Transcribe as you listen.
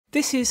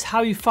This is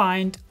how you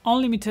find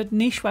unlimited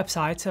niche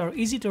websites that are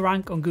easy to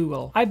rank on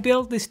Google. I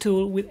built this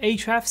tool with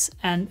Ahrefs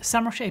and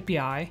Semrush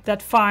API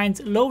that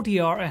finds low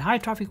DR and high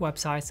traffic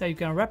websites that you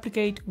can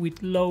replicate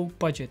with low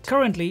budget.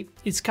 Currently,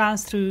 it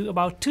scans through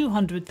about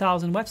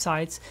 200,000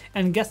 websites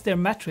and gets their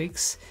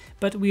metrics,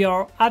 but we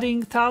are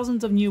adding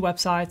thousands of new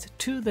websites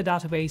to the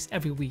database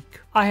every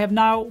week. I have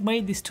now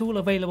made this tool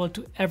available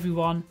to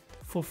everyone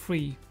for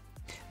free.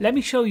 Let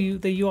me show you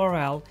the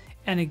URL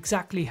and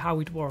exactly how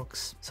it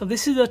works. So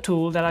this is a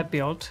tool that I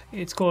built.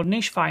 It's called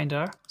Niche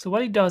Finder. So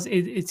what it does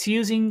is it's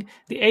using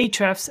the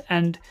Ahrefs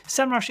and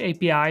Semrush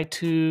API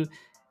to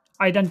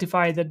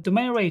identify the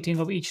domain rating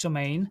of each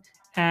domain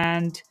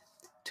and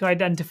to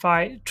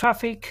identify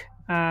traffic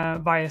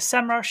via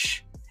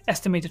Semrush,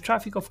 estimated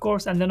traffic of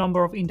course, and the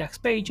number of index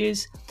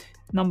pages,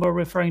 number of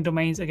referring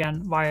domains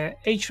again via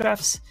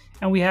Ahrefs.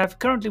 And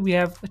currently we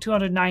have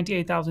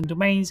 298,000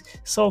 domains.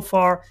 So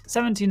far,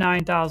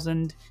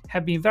 79,000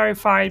 have been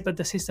verified, but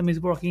the system is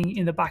working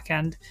in the back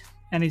end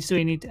and it's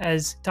doing it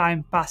as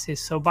time passes.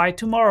 So by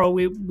tomorrow,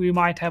 we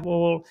might have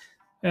all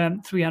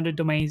 300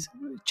 domains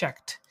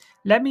checked.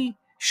 Let me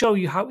show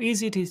you how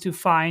easy it is to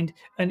find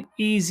an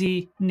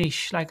easy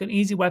niche, like an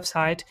easy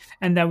website,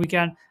 and then we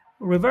can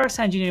reverse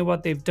engineer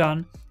what they've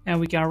done and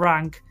we can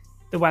rank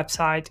the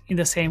website in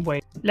the same way.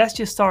 Let's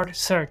just start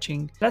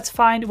searching. Let's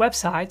find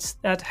websites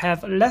that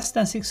have less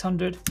than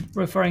 600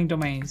 referring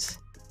domains.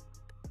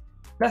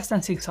 Less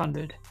than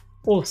 600.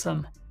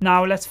 Awesome.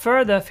 Now let's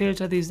further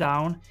filter these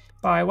down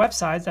by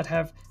websites that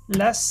have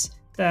less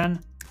than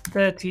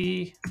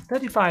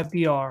 35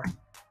 DR.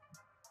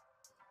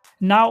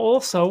 Now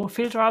also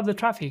filter out the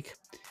traffic.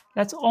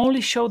 Let's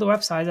only show the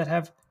websites that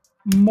have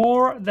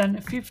more than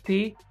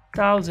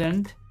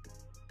 50,000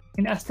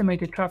 in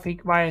estimated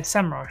traffic via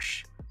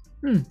Semrush.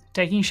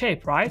 Taking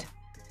shape, right?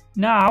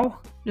 Now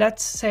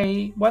let's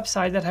say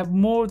websites that have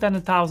more than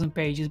 1,000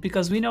 pages,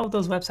 because we know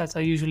those websites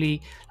are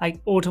usually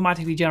like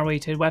automatically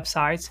generated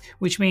websites,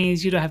 which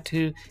means you don't have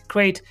to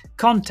create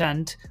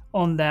content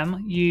on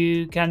them.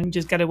 You can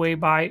just get away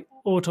by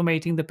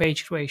automating the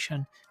page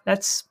creation.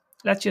 Let's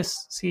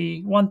just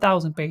see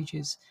 1,000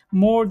 pages,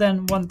 more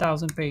than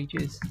 1,000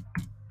 pages.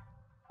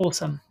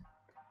 Awesome.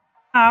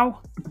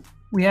 Now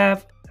we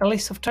have a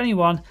list of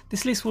 21.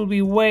 This list will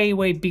be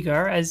way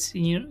bigger as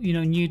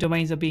new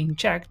domains are being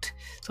checked.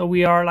 So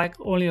we are like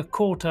only a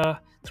quarter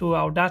through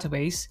our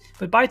database,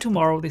 but by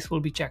tomorrow this will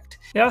be checked.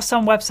 There are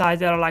some websites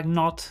that are like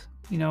not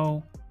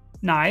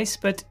nice,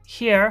 but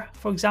here,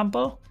 for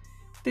example,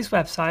 this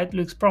website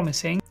looks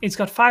promising. It's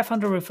got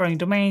 500 referring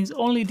domains,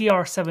 only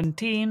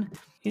DR17.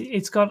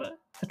 It's got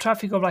a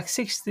traffic of like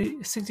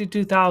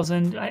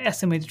 62,000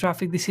 estimated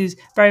traffic.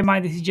 Bear in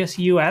mind, this is just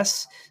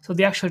US, so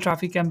the actual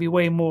traffic can be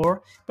way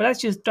more. But let's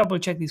just double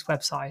check this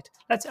website.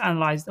 Let's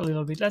analyze it a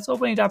little bit. Let's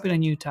open it up in a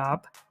new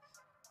tab.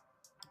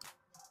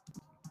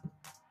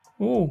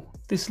 Oh,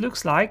 this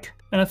looks like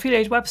an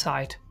affiliate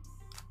website.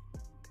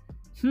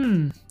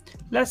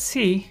 Let's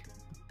see.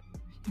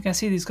 You can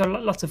see it's got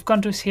lots of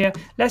countries here.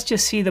 Let's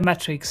just see the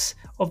metrics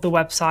of the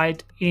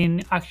website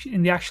in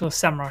the actual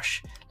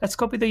Semrush. Let's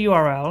copy the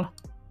URL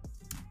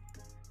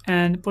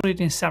and put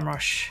it in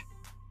Semrush.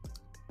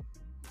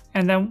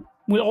 And then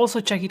we'll also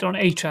check it on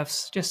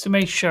Ahrefs just to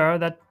make sure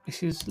that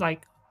this is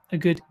like a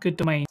good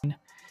domain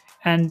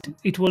and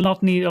it will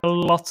not need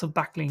lots of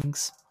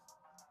backlinks.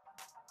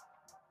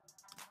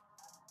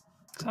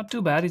 It's not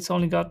too bad. It's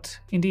only got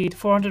indeed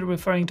 400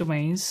 referring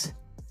domains.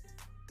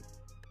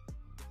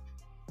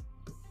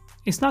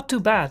 It's not too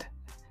bad.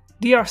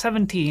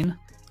 DR17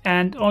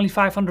 and only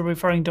 500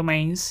 referring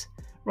domains,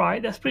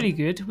 right? That's pretty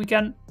good. We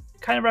can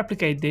kind of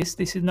replicate this.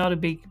 This is not a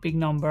big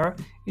number.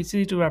 It's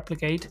easy to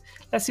replicate.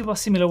 Let's see what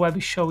SimilarWeb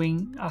is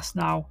showing us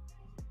now.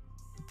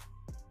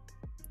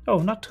 Oh,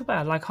 not too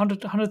bad. Like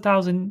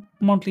 100,000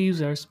 monthly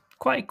users.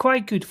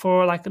 Quite good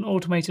for like an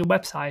automated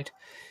website.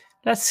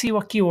 Let's see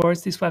what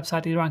keywords this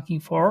website is ranking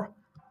for.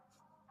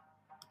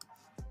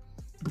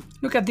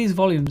 Look at these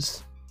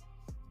volumes.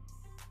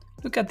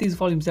 Look at these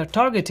volumes. They're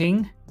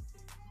targeting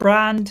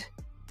brand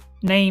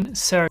name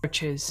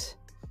searches.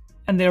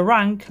 And they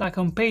rank like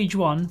on page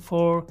 1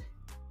 for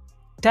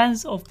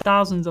tens of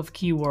thousands of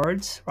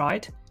keywords,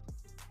 right?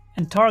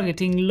 And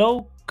targeting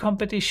low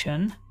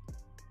competition,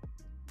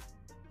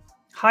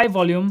 high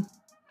volume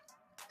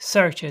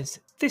searches.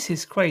 This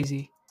is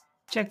crazy.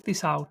 Check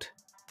this out.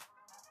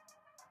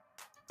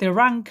 They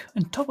rank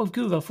on top of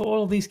Google for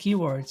all of these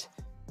keywords.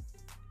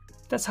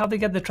 That's how they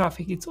get the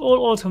traffic. It's all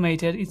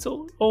automated. It's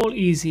all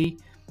easy.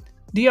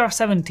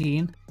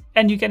 DR17,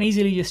 and you can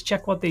easily just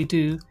check what they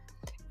do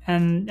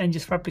and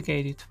just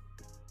replicate it.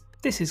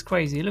 This is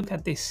crazy. Look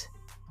at this,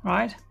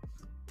 right?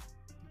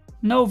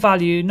 No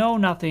value, no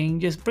nothing,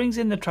 just brings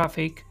in the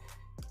traffic.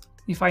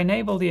 If I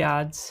enable the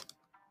ads,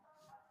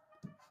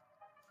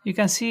 you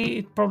can see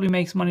it probably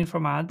makes money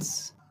from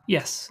ads.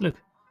 Yes, look,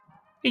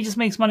 it just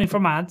makes money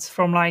from ads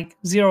from like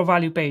 0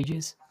 value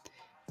pages.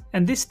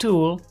 And this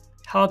tool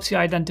helps you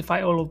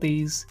identify all of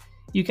these.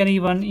 You can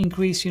even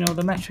increase,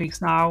 the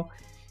metrics now.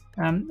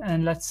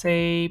 And let's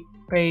say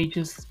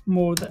pages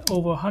more than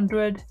over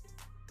 100.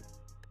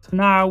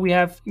 Now we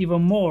have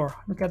even more.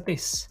 Look at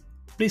this,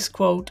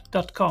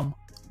 blissquote.com.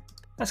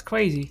 That's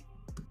crazy.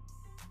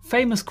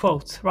 Famous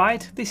quotes,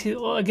 right? This is,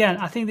 again,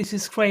 I think this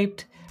is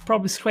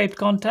probably scraped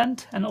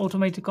content and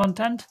automated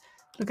content.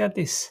 Look at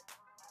this.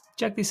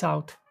 Check this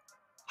out.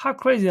 How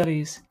crazy that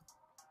is.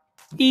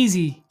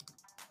 Easy.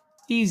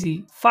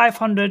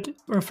 500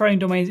 referring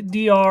domains,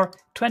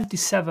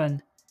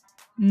 DR27.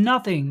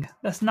 Nothing.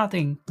 That's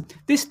nothing.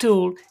 This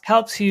tool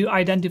helps you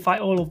identify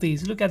all of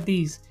these. Look at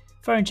these.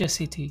 Furniture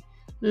City.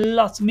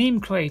 Lots. Meme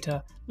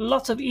Creator.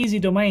 Lots of easy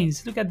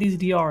domains. Look at these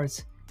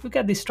DRs. Look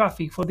at this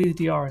traffic for these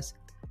DRs.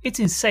 It's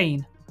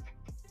insane.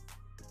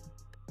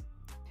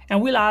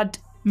 And we'll add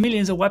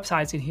millions of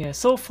websites in here.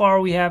 So far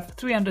we have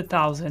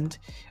 300,000,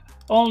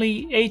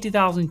 only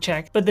 80,000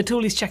 checked, but the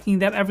tool is checking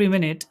them every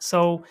minute.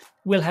 So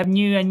we'll have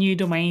new and new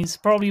domains.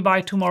 Probably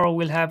by tomorrow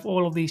we'll have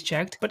all of these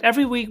checked. But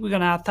every week we're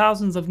gonna have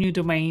thousands of new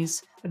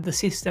domains that the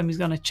system is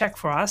gonna check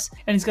for us.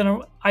 And it's gonna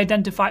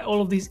identify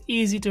all of these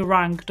easy to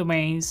rank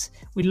domains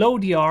with low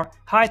DR,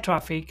 high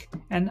traffic,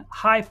 and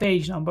high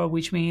page number,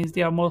 which means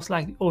they are most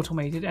likely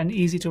automated and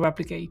easy to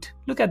replicate.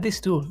 Look at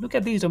this tool, look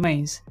at these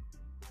domains.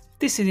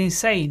 This is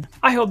insane.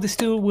 I hope this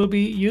tool will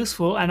be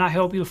useful, and I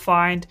hope you'll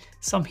find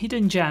some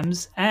hidden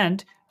gems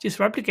and just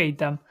replicate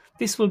them.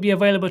 This will be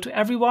available to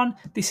everyone.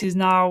 This is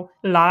now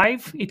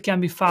live. It can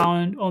be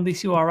found on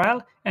this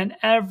URL, and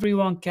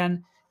everyone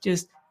can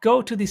just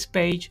go to this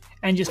page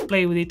and just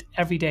play with it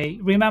every day.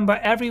 Remember,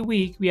 every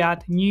week we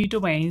add new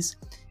domains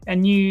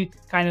and new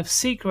kind of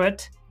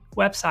secret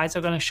websites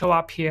are going to show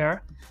up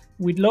here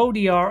with low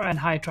DR and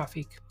high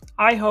traffic.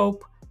 I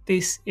hope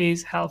this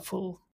is helpful.